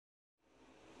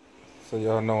So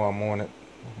y'all know I'm on it.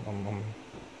 I'm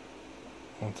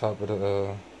on top of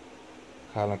the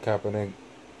Colin Kaepernick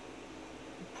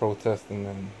protesting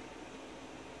and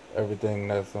everything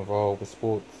that's involved with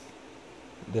sports,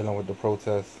 dealing with the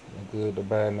protests, the good, the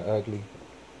bad, and the ugly.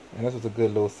 And this was a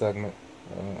good little segment.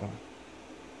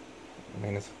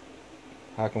 It's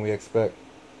how can we expect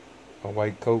a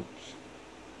white coach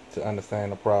to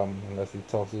understand the problem unless he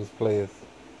talks to his players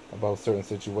about certain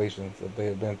situations if they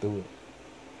have been through it?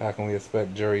 How can we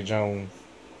expect Jerry Jones,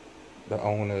 the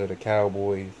owner of the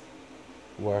Cowboys,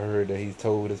 who I heard that he's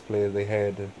told his players they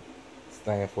had to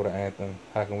stand for the anthem,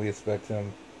 how can we expect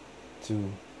him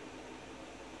to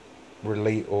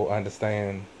relate or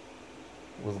understand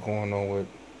what's going on with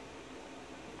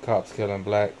cops killing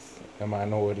blacks and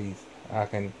minorities? How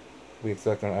can we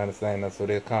expect them to understand that? So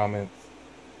their comments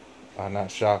are not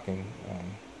shocking.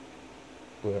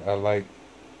 But I like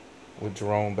what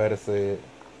Jerome Bettis said,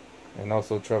 and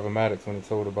also Trevor Maddox when he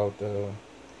told about the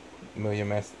Million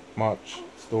Man March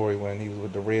story when he was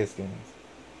with the Redskins.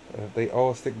 If they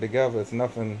all stick together, it's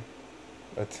nothing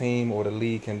a team or the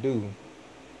league can do.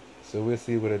 So we'll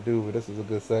see what it do, but this is a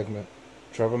good segment.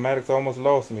 Trevor Maddox almost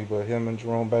lost me, but him and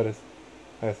Jerome Bettis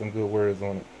had some good words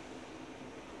on it.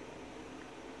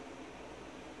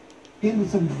 In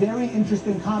with some very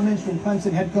interesting comments from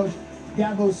Clemson head coach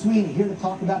Dabo Swinney. Here to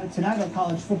talk about it tonight, our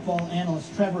college football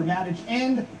analyst Trevor Maddox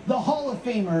and the Hall of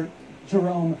Famer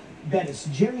Jerome Bettis.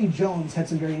 Jerry Jones had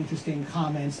some very interesting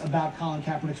comments about Colin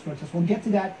Kaepernick's protest. We'll get to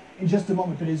that in just a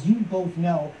moment, but as you both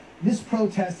know, this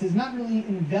protest has not really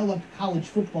enveloped college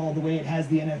football the way it has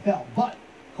the NFL. But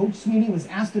Coach Swinney was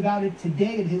asked about it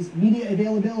today at his media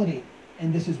availability,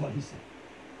 and this is what he said.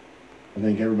 I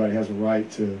think everybody has a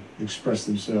right to express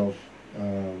themselves,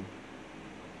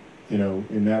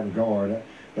 in that regard.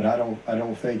 But I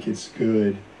don't think it's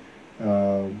good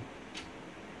to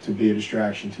be a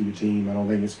distraction to your team. I don't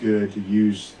think it's good to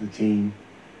use the team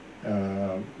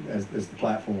as the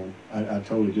platform. I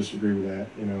totally disagree with that.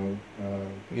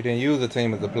 You didn't use the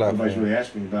team as a platform. Nobody's really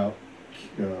asked me about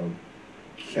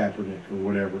Kaepernick or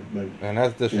whatever, but and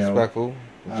that's disrespectful.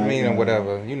 What you mean and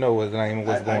whatever? You know his name and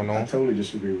what's going on. I totally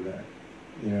disagree with that.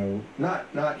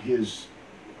 Not his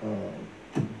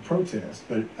protest,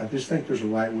 but I just think there's a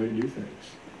right way to do things.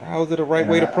 How is it a right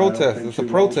way to protest? It's a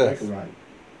protest. Right.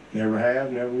 Never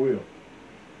have, never will.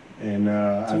 And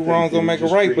two wrongs don't make a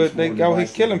right, but they out here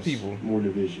killing people. More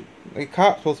division. They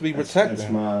cops supposed to be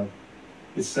protecting.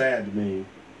 It's sad to me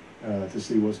to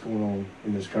see what's going on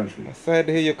in this country. It's sad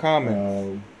to hear your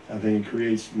comments. I think it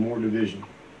creates more division.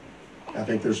 I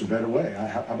think there's a better way.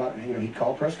 How about, he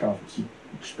called press conference.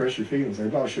 Express your feelings.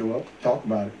 Everybody show up, talk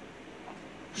about it.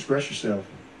 Express yourself.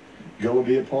 Go and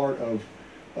be a part of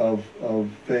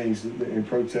things and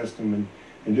protest them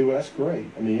and do it. That's great.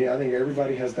 I think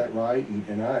everybody has that right,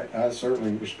 and I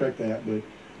certainly respect that,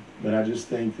 but I just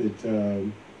think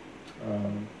that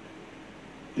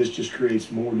this just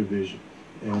creates more division.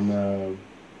 And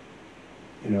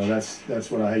that's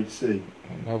what I hate to see.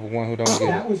 Another one who don't get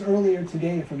That was earlier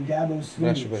today from Dabo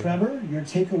Swinney. Trevor, your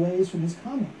takeaways from his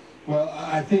comments? Well,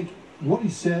 I think what he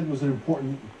said was an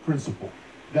important principle,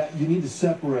 that you need to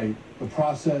separate the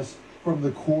process from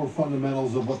the core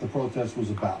fundamentals of what the protest was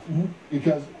about. Mm-hmm.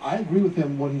 Because I agree with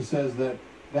him when he says that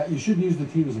you shouldn't use the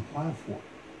team as a platform.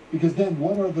 Because then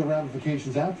what are the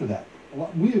ramifications after that?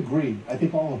 Well, we agree, I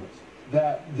think all of us,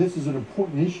 that this is an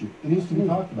important issue. It needs to be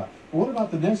talked about. But what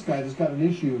about the next guy that's got an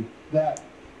issue that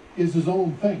is his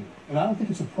own thing? And I don't think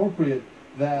it's appropriate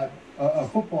that a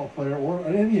football player or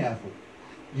any athlete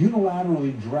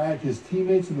unilaterally drag his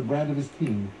teammates and the brand of his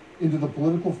team into the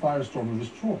political firestorm of his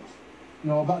choice.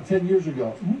 About 10 years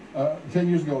ago, 10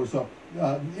 years ago or so,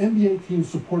 NBA teams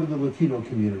supported the Latino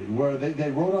community, where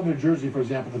they wrote on their jersey, for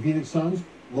example, the Phoenix Suns,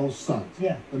 Los Suns.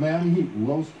 Yeah. The Miami Heat,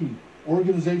 Los Heat.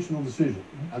 Organizational decision.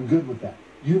 I'm good with that.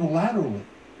 Unilaterally,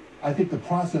 I think the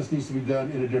process needs to be done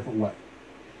in a different way.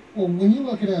 Well, when you're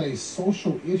looking at a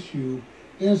social issue,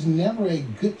 there's never a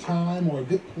good time or a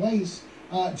good place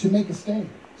to make a stand.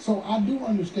 So I do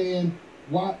understand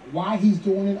why he's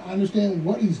doing it. I understand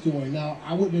what he's doing. Now,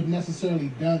 I wouldn't have necessarily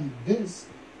done this,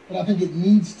 but I think it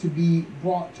needs to be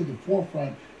brought to the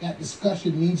forefront. That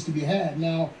discussion needs to be had.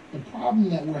 Now, the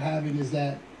problem that we're having is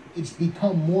that it's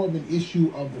become more of an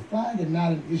issue of the flag and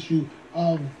not an issue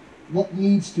of what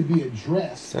needs to be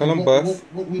addressed.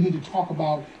 What we need to talk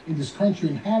about in this country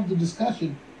and have the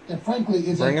discussion that, frankly,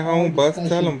 is bring it home, Bus.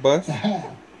 Tell them, Bus. To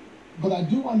have. But I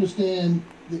do understand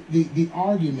the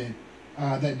argument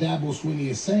that Dabo Swinney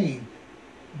is saying,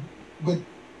 but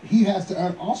he has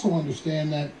to also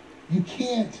understand that you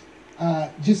can't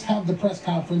just have the press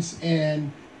conference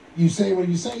and you say what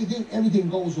you say, then everything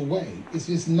goes away. It's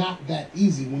just not that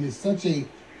easy. When it's such a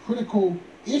critical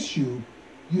issue,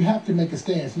 you have to make a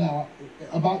stance. Now,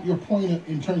 about your point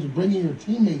in terms of bringing your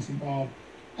teammates involved,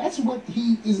 that's what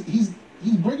he is. He's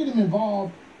bringing them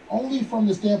involved only from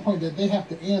the standpoint that they have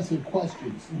to answer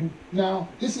questions. Mm-hmm. Now,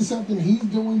 this is something he's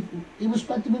doing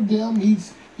irrespective of them.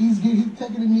 He's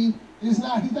taking a knee. He's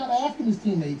not asking his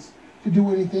teammates to do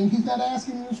anything. He's not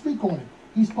asking them to speak on it.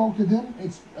 He spoke to them,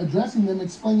 addressing them,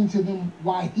 explaining to them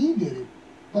why he did it.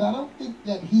 But I don't think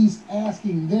that he's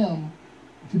asking them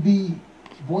to be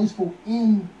voiceful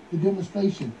in the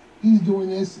demonstration. He's doing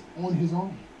this on his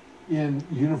own. In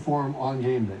uniform on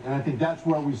game day. And I think that's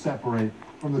where we separate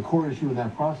from the core issue in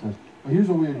that process. But here's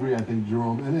what we agree, I think,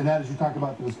 Jerome, and that is you talk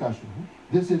about the discussion.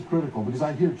 This is critical because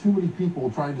I hear too many people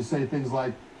trying to say things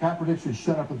like Kaepernick should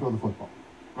shut up and throw the football.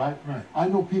 Right? Right. I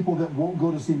know people that won't go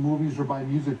to see movies or buy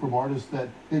music from artists that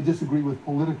they disagree with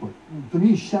politically. To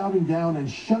me, shouting down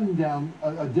and shutting down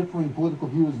a differing political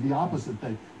view is the opposite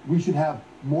thing. We should have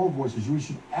more voices. We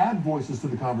should add voices to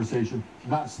the conversation,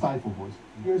 not stifle voices.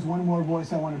 Here's one more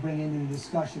voice I want to bring into the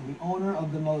discussion. The owner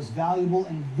of the most valuable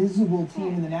and visible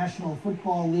team in the National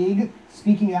Football League,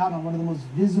 speaking out on one of the most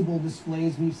visible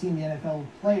displays we've seen the NFL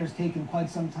players take in quite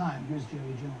some time. Here's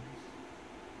Jerry Jones.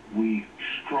 We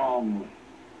strongly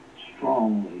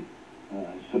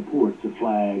support the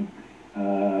flag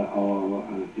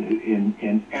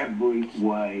in every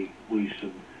way. We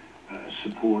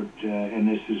support, and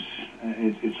this is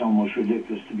it's almost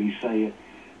ridiculous to be saying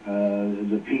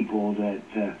the people that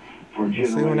for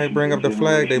generations. See, when they bring up the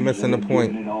flag, they missing the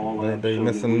point. They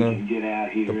missing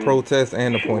the protest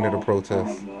and the point of the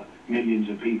protest. Millions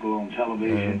of people on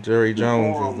television. Jerry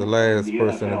Jones is the last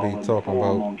person to be talking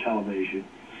about on television.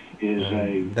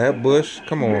 Is that Bush.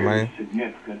 Come on, man.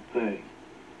 Significant thing,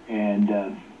 and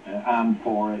I'm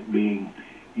for it being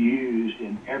used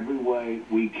in every way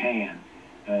we can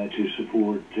to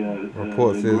support.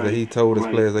 Report says that he told his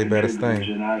players they better stay.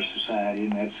 In our society,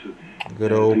 and that's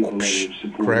good old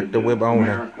crack the whip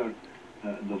owner. America,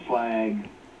 the flag,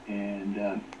 and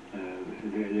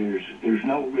there's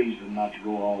no reason not to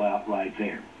go all out right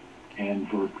there, and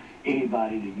for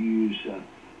anybody to use.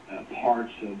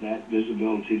 Parts of that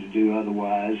visibility to do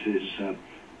otherwise is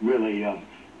really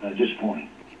disappointing.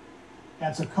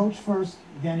 That's a coach first,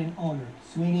 then an owner.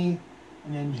 Sweeney,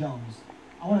 and then Jones.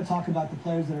 I want to talk about the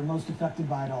players that are most affected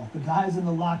by it all. The guys in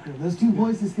the locker room. Those two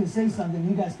voices can say something.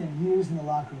 You guys spend years in the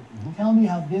locker room. Mm-hmm. Tell me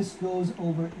how this goes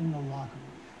over in the locker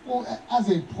room. Well, as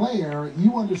a player,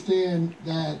 you understand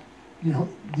that, you know,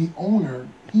 the owner,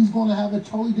 he's going to have a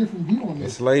totally different view on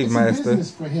this. Slave it's master. A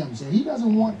business for him, so he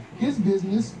doesn't want his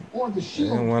business or the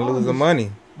shield. He don't want to lose the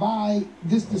money by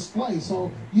this display.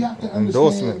 So you have to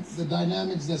understand the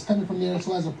dynamics that's coming from there.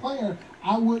 So as a player,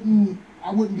 I wouldn't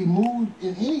be moved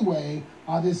in any way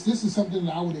by this. This is something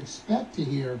that I would expect to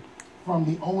hear from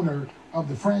the owner of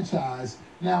the franchise.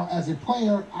 Now, as a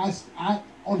player, I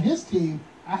on his team,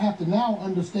 I have to now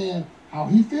understand how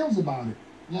he feels about it.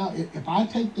 Now, if I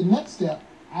take the next step,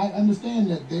 I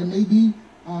understand that there may be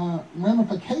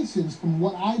ramifications from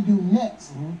what I do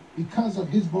next because of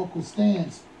his vocal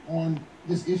stance on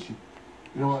this issue.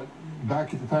 You know what?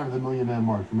 Back at the time of the Million Man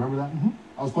March, remember that?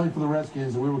 I was playing for the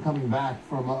Redskins, and we were coming back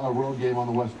from a road game on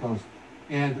the West Coast.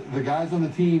 And the guys on the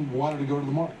team wanted to go to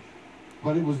the march.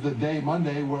 But it was the day,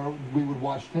 Monday, where we would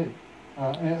watch tape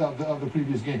of the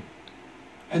previous game.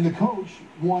 And the coach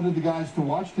wanted the guys to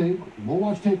watch tape. We'll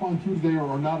watch tape on Tuesday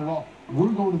or not at all. We're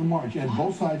going to the march. And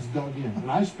both sides dug in.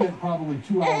 And I spent probably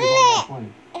 2 hours on that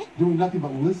plane doing nothing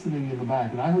but listening in the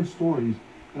back. And I heard stories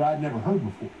that I'd never heard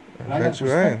before. And I got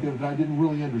perspective that I didn't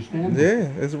really understand. Yeah,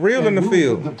 it's real in the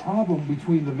field. The problem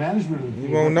between the management of the team,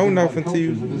 you won't know nothing until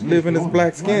you live in this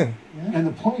black skin. Right? And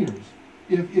the players,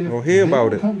 if they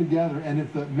don't come together and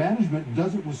if the management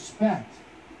doesn't respect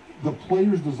the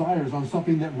players' desires on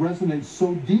something that resonates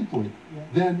so deeply,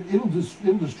 then it'll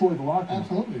destroy the locker room.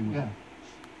 Absolutely. Yeah.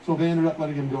 So they ended up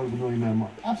letting him go to the Million Man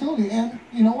March. Absolutely. And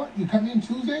you know what? You come in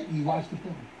Tuesday, you watch the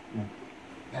film. Yeah.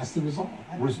 That's the result.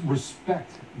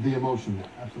 Respect the emotion there.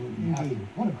 Absolutely. Indeed.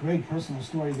 What a great personal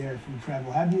story there from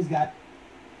Trevor. Have these got?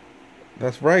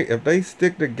 That's right. If they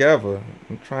stick together,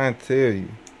 I'm trying to tell you,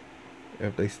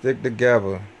 if they stick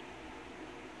together,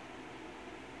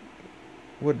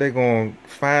 what they gonna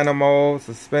fine them all,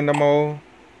 suspend them all?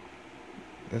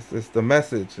 It's the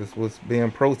message. It's what's being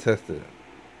protested.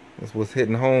 It's what's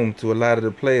hitting home to a lot of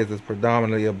the players. It's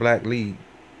predominantly a black league.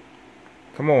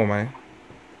 Come on, man.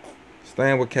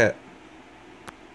 Stand with Cat.